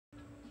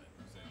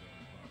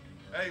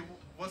Hey,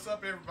 what's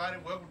up, everybody?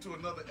 Welcome to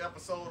another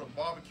episode of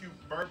Barbecue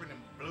Bourbon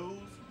and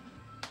Blues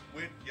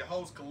with your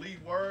host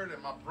Khalid Word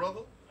and my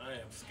brother. I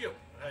am Skip.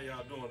 How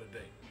y'all doing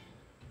today?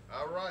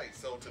 All right,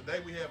 so today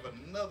we have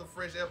another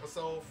fresh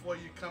episode for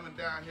you coming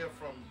down here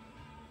from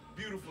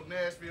beautiful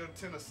Nashville,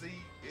 Tennessee.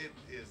 It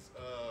is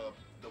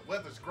the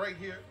weather's great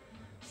here,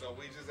 so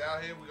we just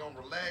out here. We're gonna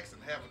relax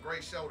and have a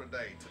great show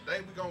today.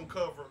 Today we're gonna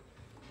cover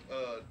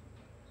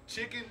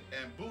chicken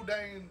and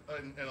boudin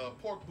and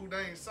pork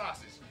boudin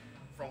sausage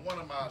from one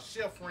of my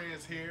chef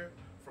friends here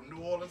from New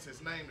Orleans.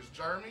 His name is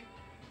Jeremy.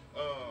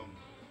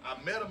 I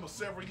met him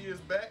several years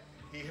back.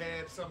 He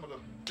had some of the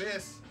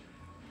best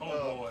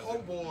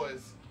po'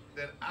 boys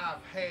that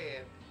I've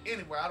had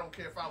anywhere. I don't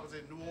care if I was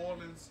in New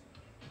Orleans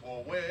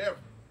or wherever.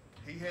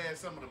 He had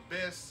some of the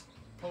best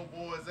po'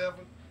 boys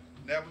ever.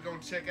 Now we're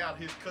gonna check out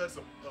his cuts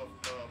of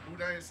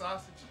boudin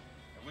sausage,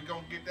 and we're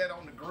gonna get that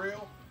on the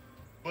grill.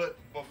 But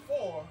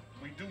before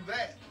we do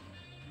that,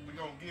 we're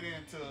gonna get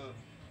into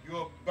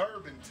your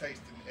bourbon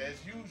tasting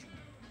as usual.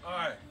 All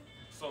right.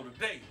 So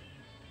today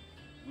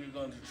we're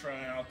going to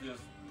try out this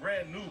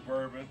brand new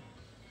bourbon.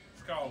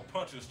 It's called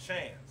Puncher's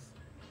Chance.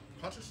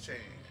 Puncher's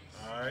Chance.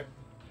 All right.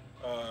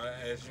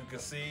 As you can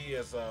see,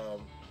 it's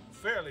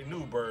fairly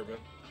new bourbon.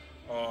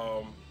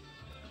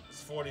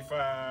 It's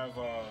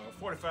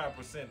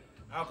 45%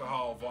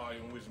 alcohol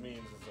volume, which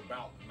means it's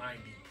about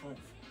 90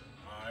 proof.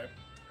 All right.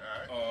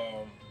 All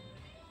right.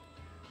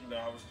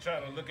 I was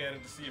trying to look at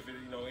it to see if it,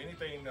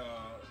 anything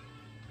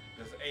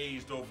that's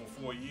aged over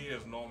 4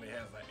 years normally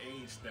has an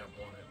age stamp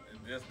on it.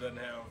 And this doesn't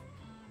have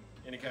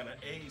any kind of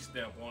age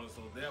stamp on it,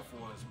 so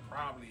therefore it's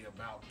probably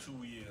about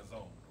 2 years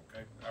old.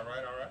 Okay. All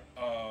right.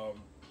 All right.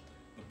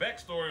 The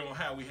backstory on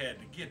how we had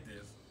to get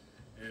this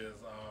is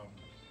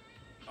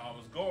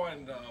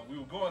we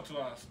were going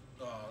to our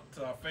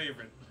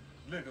favorite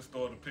liquor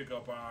store to pick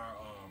up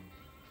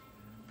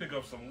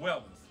some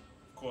Wellers.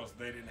 Of course,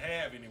 they didn't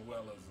have any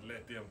Wellers.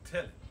 Let them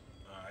tell it.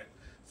 All right.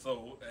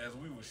 So as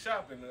we were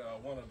shopping,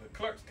 one of the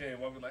clerks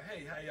came up and like,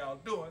 "Hey, how y'all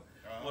doing?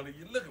 What are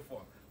you looking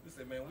for?" We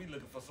said, "Man, we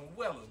looking for some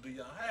Wellers. Do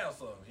y'all have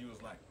some?" He was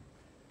like,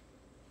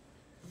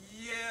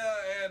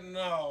 "Yeah and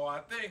no. I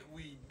think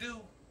we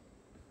do,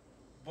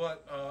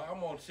 but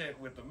I'm gonna check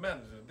with the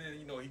manager." Then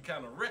he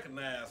kind of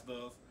recognized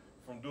us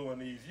from doing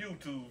these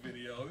YouTube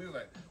videos. He was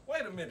like,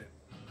 "Wait a minute,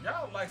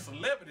 y'all like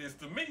celebrities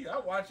to me. I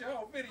watch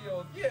y'all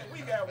videos. Yeah,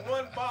 we got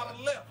one bottle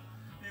left."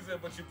 He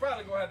said, "But you're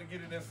probably gonna have to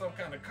get it in some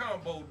kind of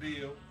combo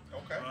deal."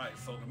 Okay. All right,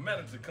 so the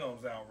manager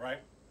comes out,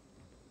 right?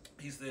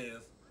 He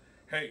says,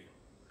 "Hey,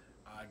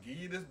 I'll give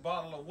you this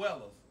bottle of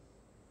Wellers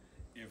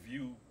if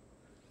you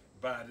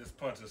buy this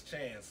Puncher's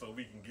Chance so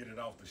we can get it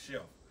off the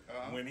shelf."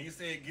 When he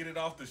said get it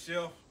off the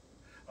shelf,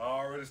 I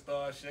already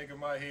started shaking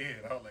my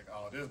head. I was like,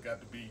 "Oh, this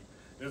got to be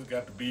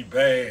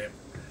bad."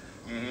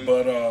 Mm-hmm.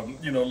 But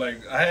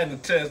like I hadn't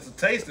a chance to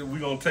taste it. We're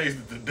gonna taste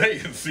it today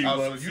and see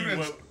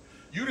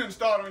You didn't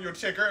start on your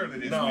check early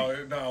this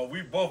week. No,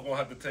 we both gonna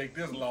have to take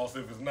this loss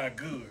if it's not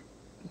good.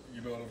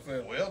 You know what I'm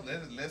saying? Well,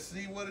 let's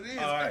see what it is.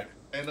 All right.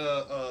 And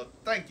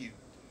thank you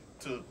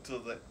to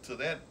that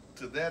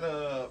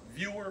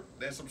viewer,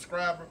 that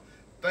subscriber.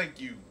 Thank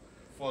you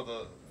for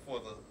the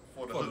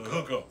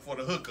hookup. For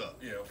the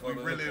hookup. Yeah, we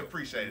really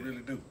appreciate it.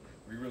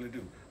 We really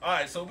do. All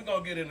right, so we're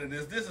gonna get into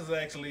this. This is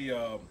actually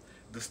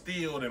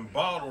distilled and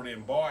bottled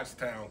in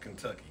Bardstown,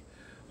 Kentucky.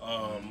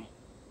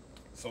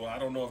 So I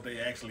don't know if they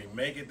actually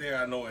make it there.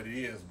 I know it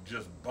is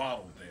just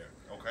bottled there.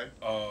 Okay.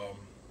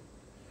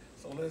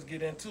 So let's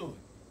get into it.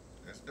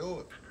 Let's do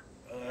it.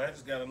 I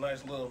just got a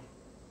nice little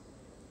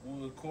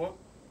wood cork.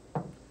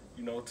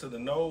 To the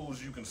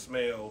nose you can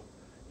smell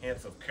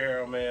hints of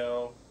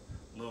caramel,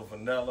 a little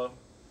vanilla,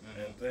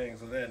 and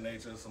things of that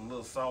nature. Some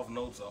little soft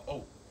notes of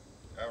oak.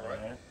 All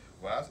right.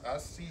 Well, I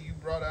see you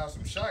brought out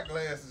some shot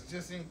glasses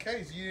just in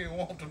case you didn't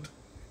want to.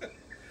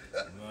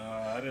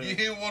 Nah, I didn't. You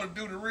didn't want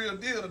to do the real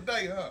deal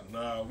today, huh?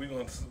 Nah, we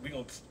gonna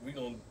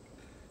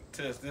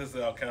test this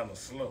out kind of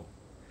slow.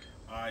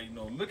 All right,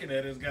 looking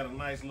at it, it's got a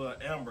nice little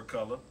amber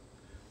color.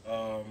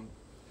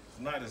 It's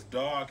not as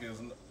dark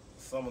as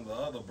some of the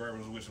other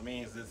bourbons, which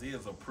means this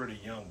is a pretty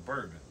young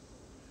bourbon.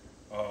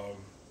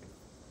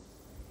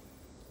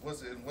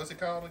 What's it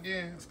called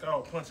again? It's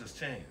called Puncher's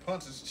Chance.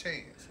 Puncher's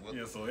Chance. Well,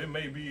 yeah, so it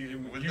may be, you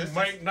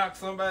might knock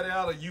somebody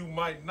out or you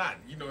might not.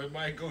 It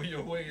might go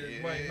your way or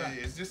it might not.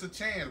 It's just a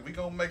chance. We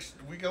gonna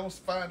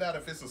find out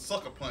if it's a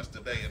sucker punch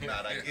today or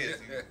not, I guess.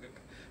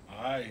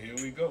 All right, here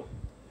we go.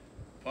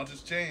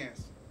 Puncher's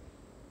Chance.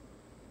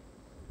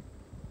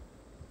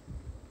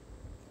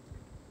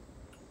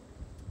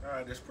 All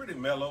right, it's pretty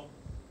mellow.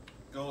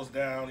 Goes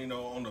down,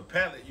 on the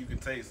palate you can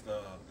taste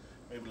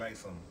maybe like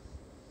some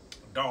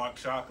dark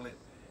chocolate,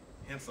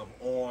 hints of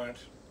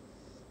orange,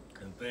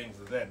 and things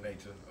of that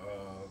nature.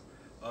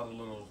 Other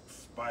little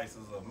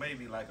spices, or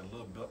maybe like a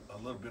little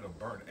bit of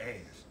burnt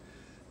ash.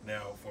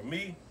 Now, for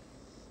me,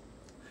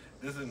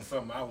 this isn't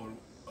something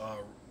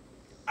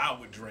I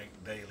would drink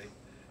daily.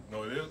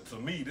 To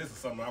me, this is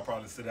something I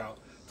probably sit out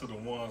to the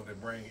ones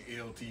that bring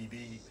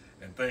LTD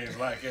and things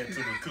like that to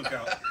the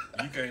cookout.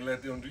 You can't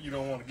let them. You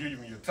don't want to give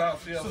them your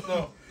top shelf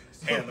stuff.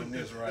 handling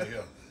this right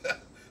here.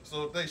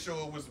 So if they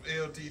show it was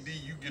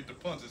LTD, you get the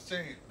puncher's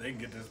chance. They can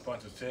get this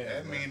puncher's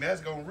chance. I mean, that's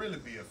gonna really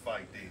be a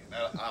fight then.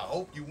 I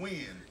hope you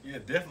win. Yeah,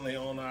 definitely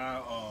on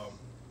our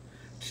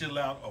chill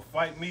out or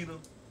fight meter.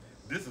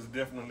 This is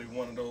definitely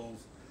one of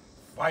those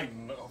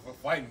fighting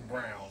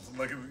grounds.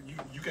 Like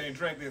you can't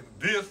drink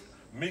this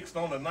mixed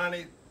on a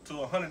 90 to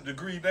 100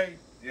 degree day.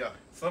 Yeah.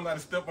 Somebody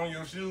step on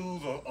your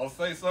shoes or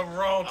say something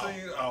wrong to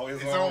you. Oh,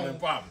 it's on and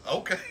popping.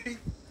 Okay.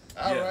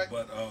 All right.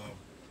 But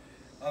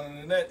other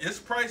than that, it's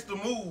priced to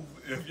move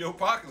if your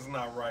pocket's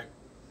not right.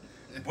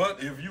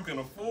 But if you can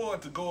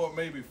afford to go up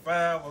maybe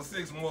 $5 or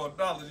 $6 more,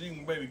 you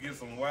can maybe get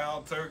some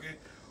wild turkey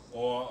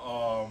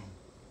or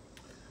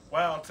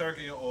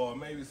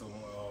maybe some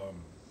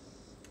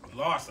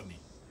larceny.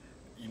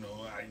 You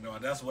know,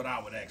 that's what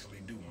I would actually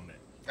do on that.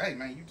 Hey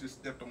man, you just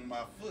stepped on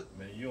my foot.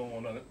 Man, you don't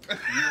want none of this.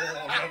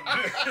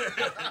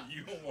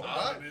 You don't want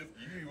none of this.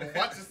 You even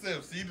watch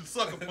yourself. See the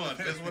sucker punch.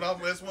 That's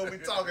what we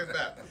talking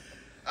about.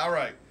 All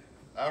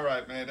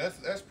right, man.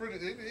 That's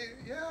pretty.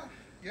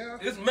 Yeah.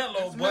 It's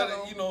mellow, but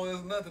it's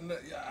nothing.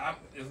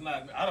 It's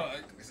not. I don't.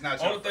 It's not.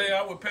 Only thing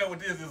I would pair with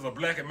this is a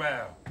Black and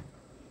Mild.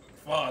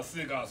 As far as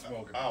cigar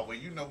smoking. Oh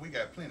well, we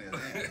got plenty of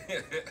them.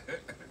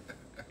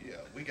 Yeah,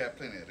 we got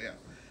plenty of them.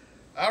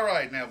 All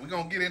right, now we're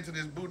gonna get into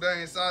this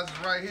Boudin sausage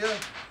right here.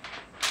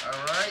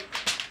 All right.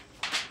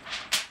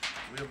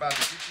 We're about to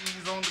get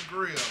these on the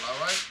grill. All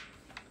right.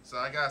 So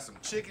I got some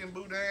chicken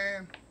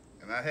Boudin,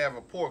 and I have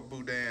a pork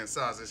Boudin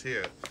sausage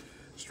here,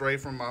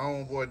 straight from my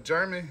homeboy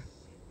Jeremy.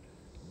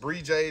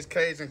 BjBourbon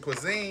Cajun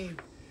Cuisine.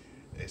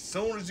 As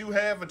soon as you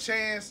have a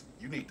chance,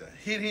 you need to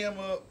hit him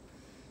up,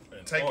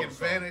 take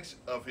advantage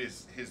of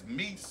his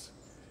meats.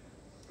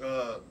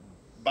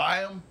 Buy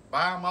them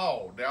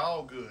all. They're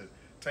all good.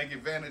 Take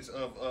advantage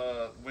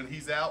of when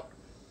he's out.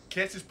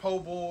 Catch his po'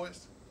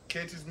 boys,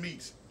 catch his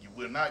meats. You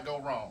will not go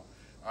wrong.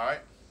 All right.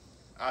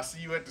 I'll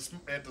see you at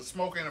the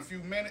smoker in a few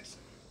minutes.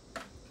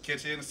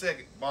 Catch you in a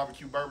second.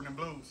 BbqBourbon and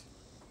Blues.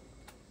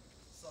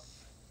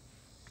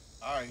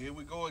 All right, here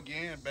we go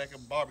again, back at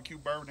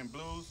BbqBourbon and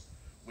Blues.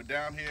 We're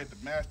down here at the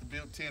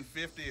Masterbuilt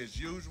 1050 as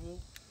usual,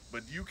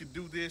 but you can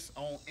do this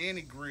on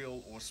any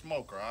grill or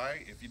smoker, all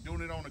right? If you're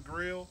doing it on a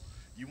grill,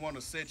 you want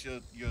to set your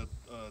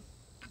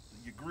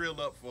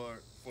grill up for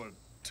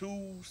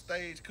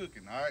 2-stage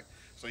cooking, all right?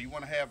 So you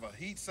want to have a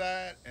heat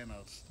side and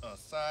a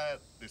side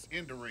that's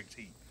indirect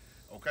heat,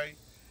 okay?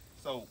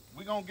 So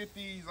we're going to get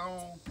these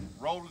on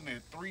rolling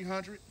at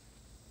 300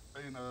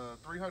 and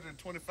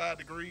 325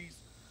 degrees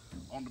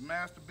on the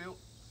Masterbuilt.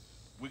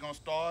 We're gonna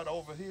start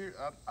over here.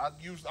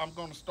 I'm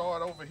gonna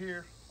start over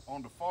here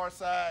on the far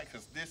side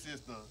because this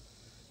is the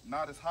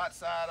not as hot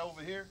side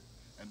over here,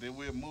 and then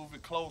we'll move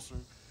it closer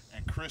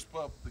and crisp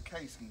up the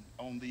casing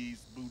on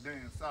these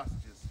Boudin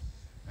sausages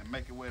and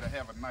make it where to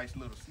have a nice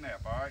little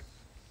snap. All right.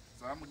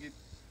 So I'm gonna get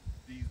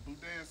these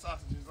Boudin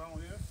sausages on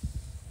here.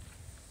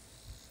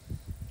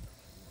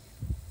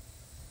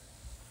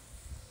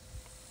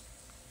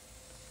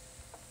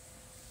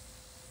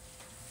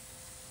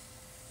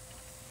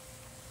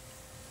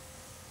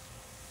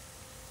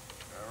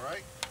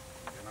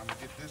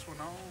 This one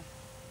on.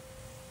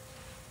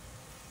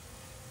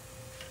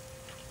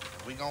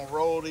 We're gonna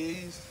roll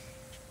these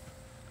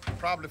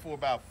probably for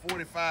about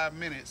 45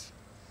 minutes,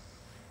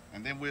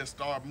 and then we'll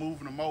start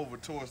moving them over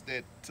towards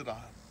the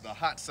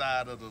hot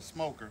side of the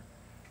smoker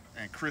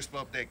and crisp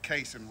up that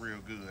casing real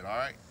good. All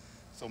right.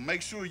 So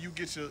make sure you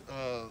get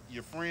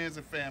your friends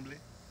and family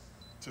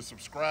to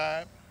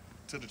subscribe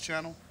to the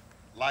channel,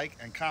 like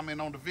and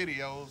comment on the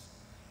videos,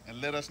 and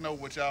let us know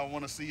what y'all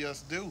want to see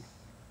us do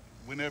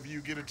whenever you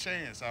get a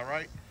chance, all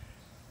right?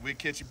 We'll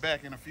catch you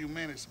back in a few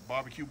minutes.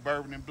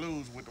 BbqBourbon and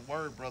Blues with the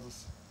Word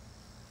Brothers.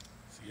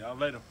 See y'all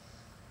later.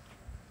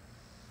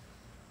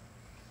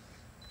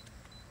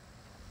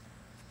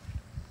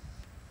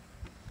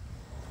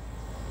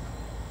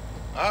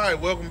 All right,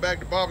 welcome back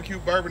to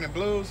BbqBourbon and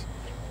Blues.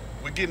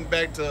 We're getting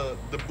back to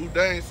the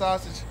Boudin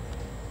sausage.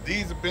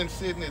 These have been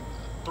sitting at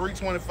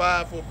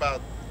 325 for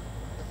about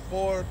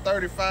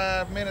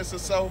 35 minutes or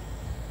so.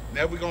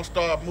 Now we're gonna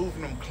start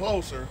moving them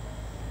closer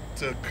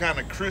to kind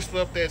of crisp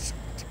up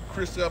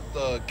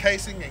the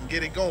casing and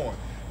get it going.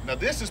 Now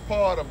this is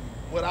part of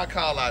what I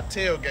call our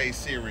tailgate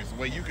series,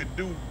 where you can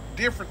do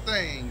different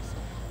things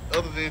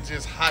other than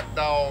just hot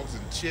dogs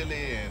and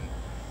chili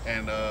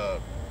and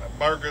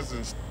burgers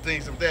and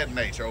things of that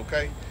nature,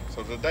 okay?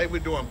 So today we're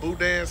doing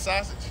Boudin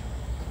sausage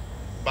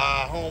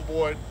by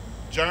homeboy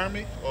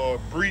Jeremy, or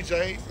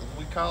BjBourbon as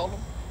we call them.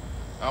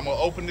 I'm gonna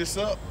open this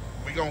up.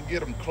 We're gonna get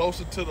them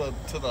closer to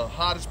the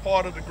hottest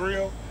part of the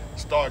grill,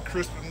 start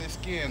crisping this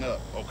skin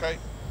up, okay?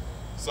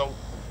 So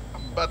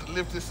I'm about to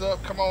lift this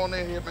up. Come on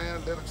in here,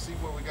 man. Let them see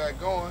what we got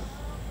going.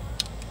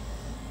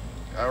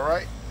 All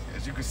right.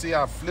 As you can see,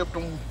 I flipped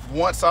them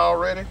once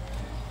already.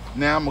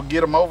 Now I'm gonna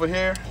get them over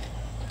here.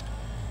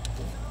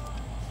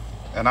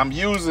 And I'm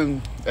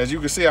using, as you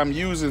can see, I'm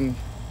using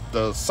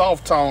the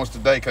soft tones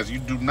today because you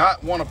do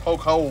not want to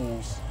poke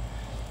holes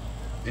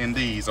in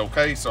these,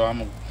 okay? So I'm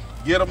gonna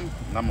get them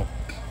and I'm gonna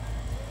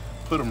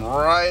put them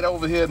right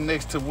over here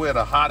next to where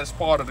the hottest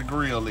part of the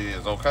grill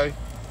is, okay?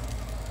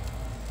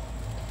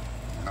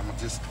 And I'm gonna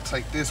just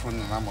take this one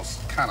and I'm gonna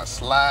kind of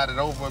slide it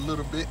over a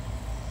little bit.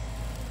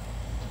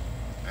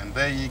 And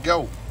there you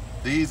go.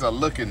 These are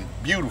looking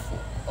beautiful,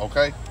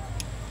 okay?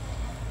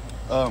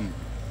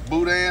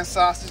 Boudin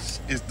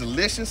sausage is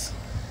delicious.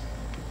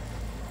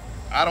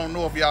 I don't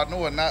know if y'all know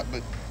or not,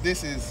 but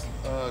this is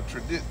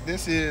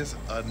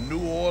a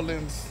New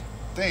Orleans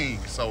thing.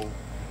 So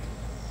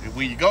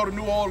when you go to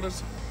New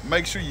Orleans,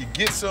 make sure you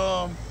get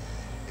some.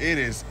 It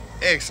is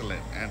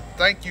excellent. And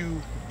thank you,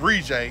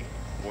 BrJ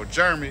or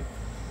Jeremy,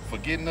 for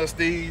getting us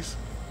these.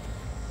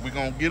 We're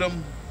gonna get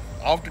them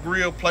off the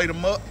grill, plate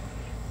them up,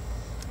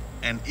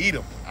 and eat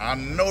them. I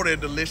know they're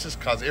delicious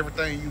because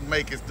everything you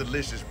make is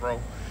delicious, bro.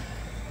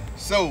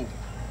 So,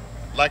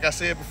 like I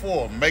said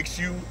before, make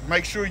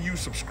sure you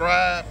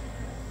subscribe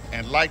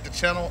and like the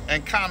channel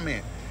and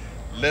comment.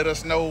 Let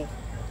us know,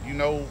 you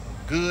know,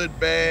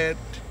 good, bad,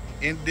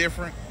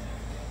 indifferent.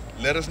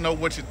 Let us know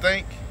what you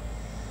think.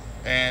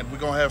 And we're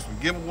gonna have some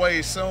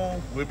giveaways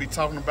soon. We'll be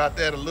talking about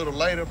that a little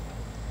later,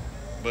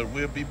 but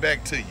we'll be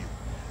back to you.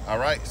 All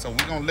right, so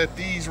we're gonna let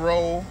these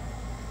roll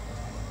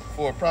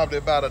for probably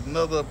about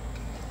another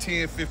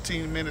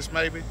 10-15 minutes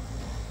maybe.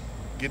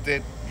 Get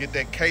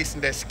that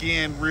casing, that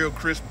skin real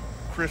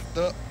crisped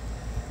up,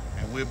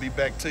 and we'll be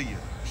back to you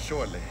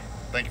shortly.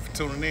 Thank you for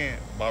tuning in.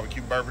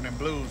 Barbecue, Bourbon, and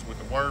Blues with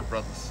the Word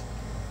Brothers.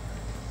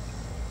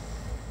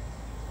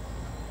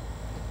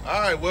 All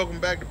right,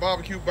 welcome back to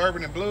Barbecue,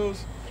 Bourbon, and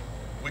Blues.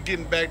 We're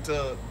getting back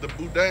to the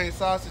Boudin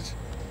sausage.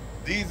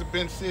 These have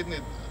been sitting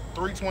at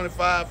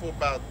 325 for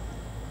about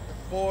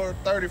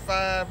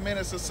 35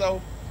 minutes or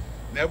so.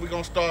 Now we're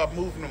gonna start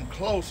moving them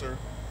closer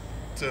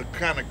to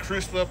kind of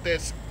crisp up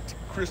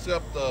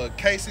the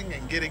casing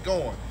and get it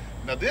going.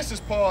 Now this is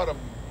part of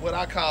what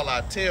I call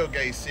our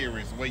tailgate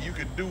series, where you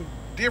can do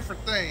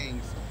different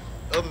things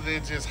other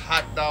than just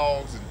hot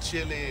dogs and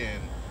chili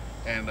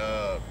and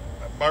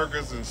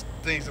burgers and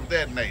things of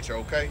that nature,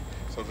 okay?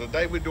 So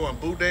today we're doing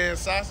Boudin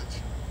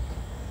sausage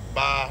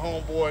by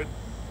homeboy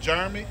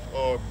Jeremy,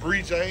 or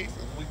BrJ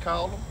as we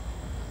call him.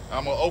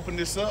 I'm gonna open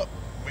this up.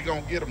 We're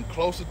gonna get them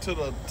closer to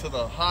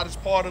the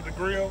hottest part of the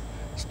grill,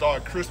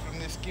 start crisping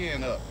this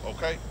skin up,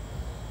 okay?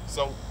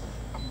 So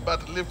I'm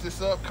about to lift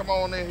this up. Come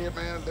on in here,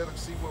 man. Let them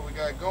see what we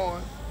got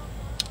going.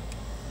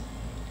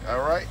 All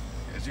right.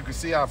 As you can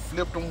see, I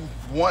flipped them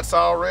once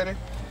already.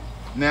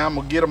 Now I'm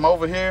gonna get them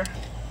over here.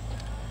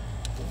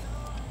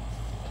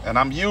 And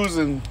I'm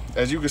using,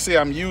 as you can see,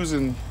 I'm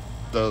using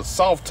the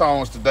soft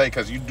tones today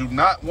because you do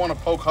not want to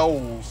poke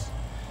holes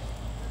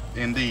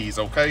in these,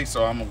 okay?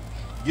 So I'm gonna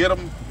get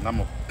them and I'm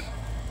gonna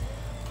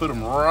put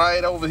them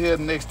right over here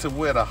next to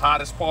where the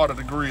hottest part of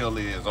the grill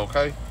is,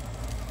 okay?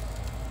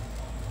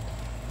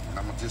 And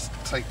I'm gonna just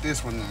take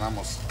this one and I'm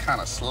gonna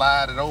kind of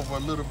slide it over a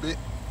little bit.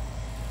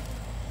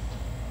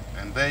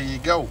 And there you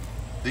go.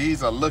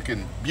 These are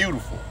looking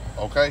beautiful,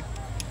 okay?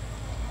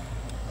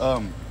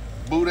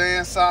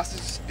 Boudin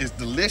sausage is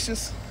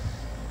delicious.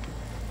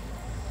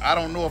 I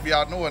don't know if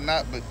y'all know or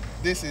not, but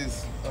this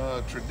is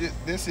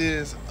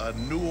a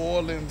New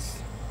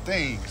Orleans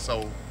thing.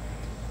 So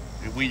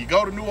when you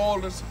go to New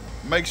Orleans,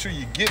 make sure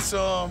you get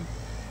some.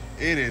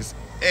 It is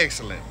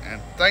excellent.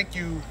 And thank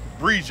you,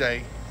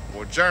 BrJ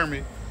or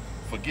Jeremy,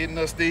 for getting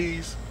us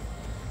these.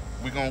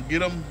 We're gonna get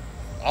them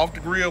off the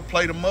grill,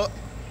 plate them up,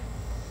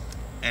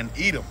 and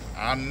eat them.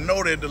 I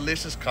know they're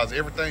delicious because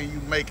everything you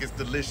make is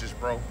delicious,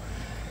 bro.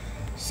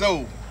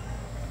 So,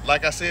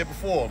 like I said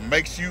before,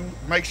 make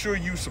sure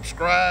you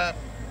subscribe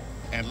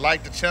and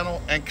like the channel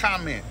and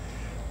comment.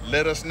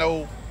 Let us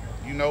know,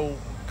 you know,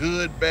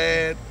 good,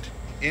 bad,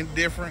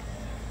 indifferent.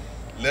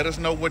 Let us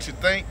know what you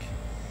think.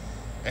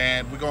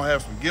 And we're gonna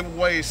have some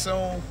giveaways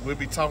soon. We'll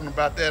be talking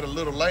about that a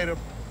little later,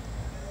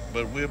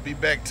 but we'll be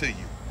back to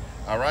you.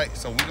 All right,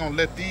 so we're gonna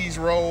let these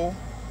roll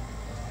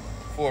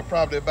for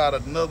probably about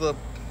another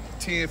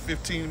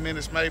 10-15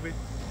 minutes maybe.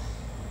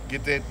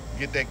 Get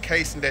that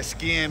casing, that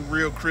skin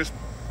real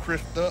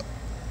crisped up,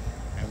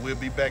 and we'll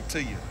be back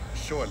to you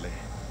shortly.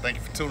 Thank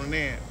you for tuning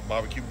in.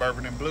 Barbecue,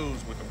 Bourbon, and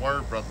Blues with the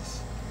Word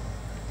Brothers.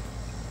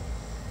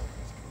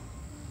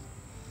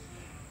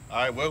 All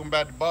right, welcome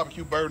back to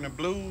Barbecue, Bourbon, and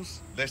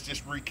Blues. Let's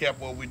just recap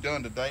what we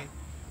done today.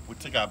 We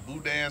took our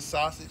Boudin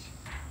sausage.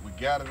 We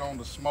got it on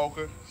the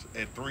smoker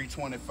at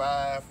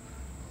 325,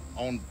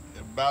 on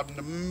about in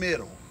the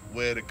middle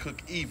where to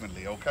cook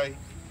evenly, okay?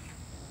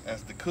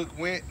 As the cook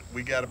went,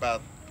 we got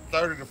about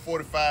 30 to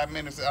 45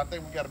 minutes. I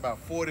think we got about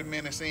 40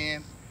 minutes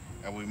in,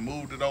 and we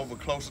moved it over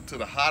closer to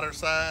the hotter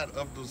side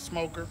of the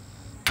smoker,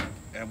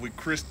 and we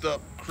crisped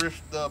up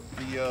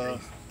the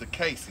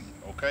casing,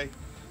 okay?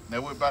 Now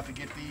we're about to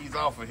get these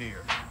off of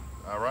here,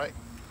 all right?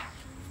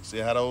 See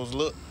how those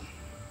look?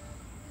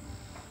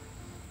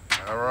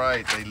 All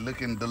right, they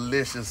looking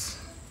delicious.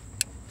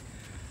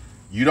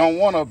 You don't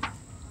wanna,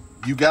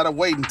 you gotta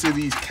wait until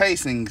these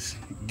casings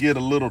get a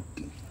little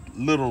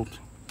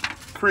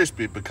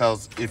crispy,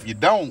 because if you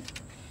don't,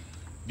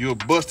 you'll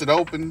bust it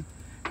open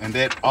and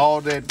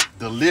all that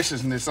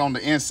deliciousness on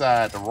the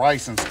inside, the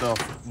rice and stuff,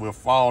 will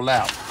fall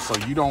out.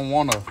 So you don't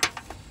want to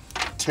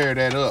tear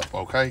that up,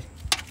 okay?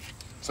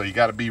 So you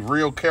got to be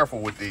real careful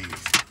with these.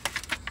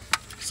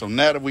 So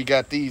now that we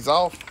got these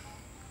off,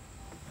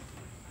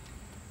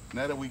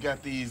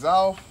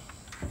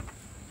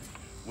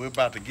 we're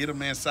about to get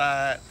them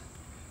inside,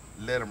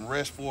 let them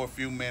rest for a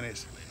few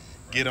minutes,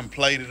 get them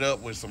plated up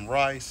with some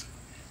rice,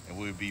 and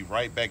we'll be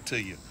right back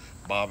to you.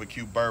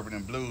 Barbecue Bourbon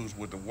and Blues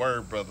with the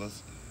Word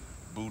Brothers,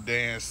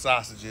 Boudin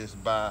sausages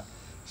by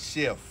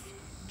Chef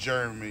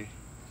Jeremy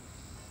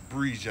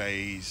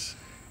Breejays.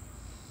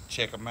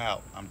 Check them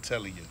out. I'm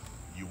telling you,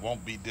 you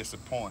won't be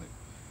disappointed.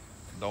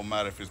 Don't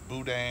matter if it's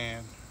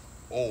Boudin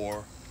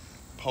or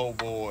po'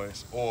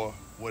 boys or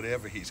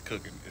whatever he's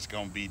cooking, it's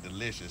gonna be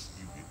delicious.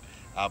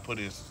 I'll put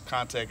his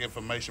contact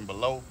information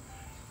below.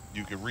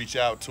 You can reach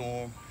out to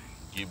him,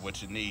 get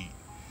what you need.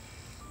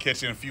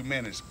 Catch you in a few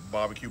minutes.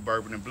 Barbecue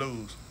Bourbon and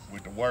Blues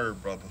with the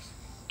Word Brothers.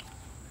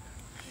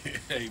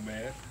 Hey,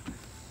 man.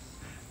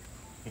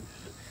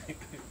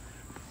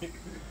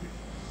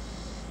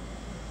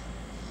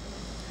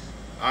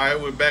 All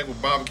right, we're back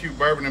with Barbecue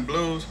Bourbon and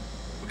Blues.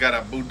 We got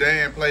our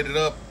Boudin plated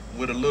up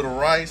with a little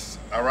rice.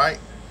 All right,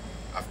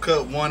 I've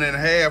cut one in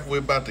half. We're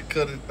about to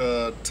cut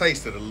it,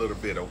 taste it a little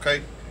bit,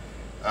 okay?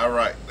 All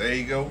right, there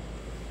you go.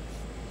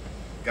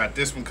 Got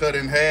this one cut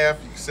in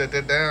half. You can set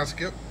that down,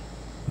 Skip.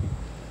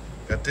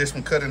 Got this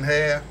one cut in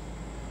half.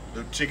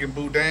 The chicken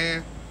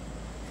Boudin.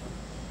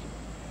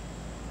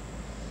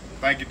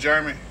 Thank you,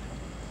 Jeremy.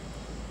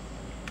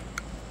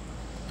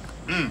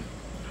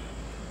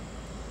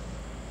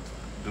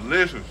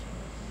 Delicious.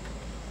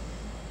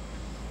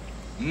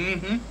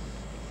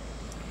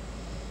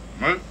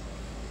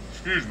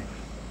 Excuse me.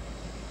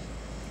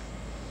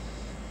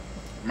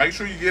 Make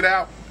sure you get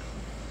out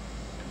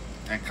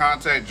and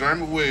contact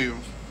Jeremy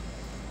Williams.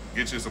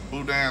 Get you some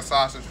Boudin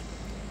sausage.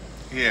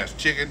 He has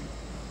chicken,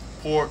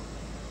 pork,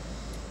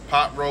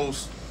 pot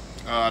roast.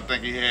 I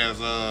think he has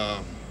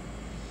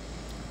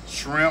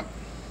shrimp,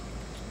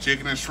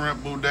 chicken and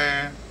shrimp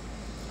Boudin.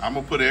 I'm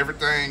gonna put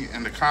everything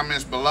in the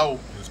comments below.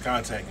 His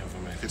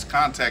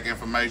contact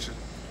information.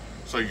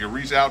 So you can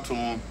reach out to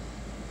him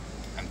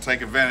and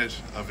take advantage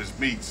of his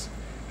meats.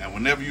 And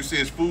whenever you see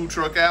his food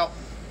truck out,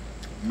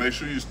 make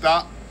sure you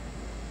stop.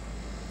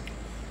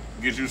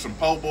 Get you some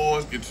po'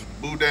 boys, get you some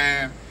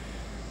Boudin,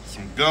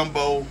 some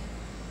gumbo,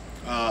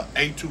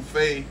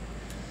 etouffee,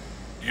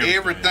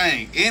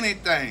 everything,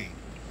 anything.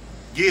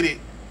 Get it.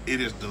 It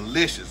is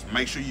delicious.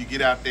 Make sure you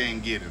get out there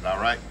and get it, all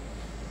right?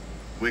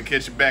 We'll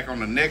catch you back on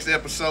the next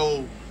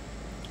episode,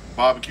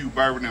 Barbecue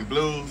Bourbon and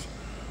Blues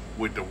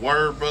with the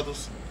Word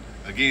Brothers.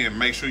 Again,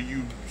 make sure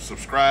you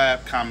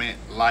subscribe, comment,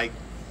 like,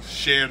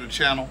 share the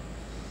channel,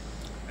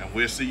 and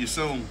we'll see you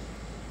soon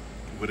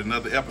with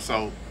another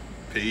episode.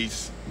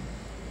 Peace.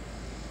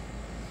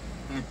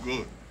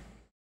 Good.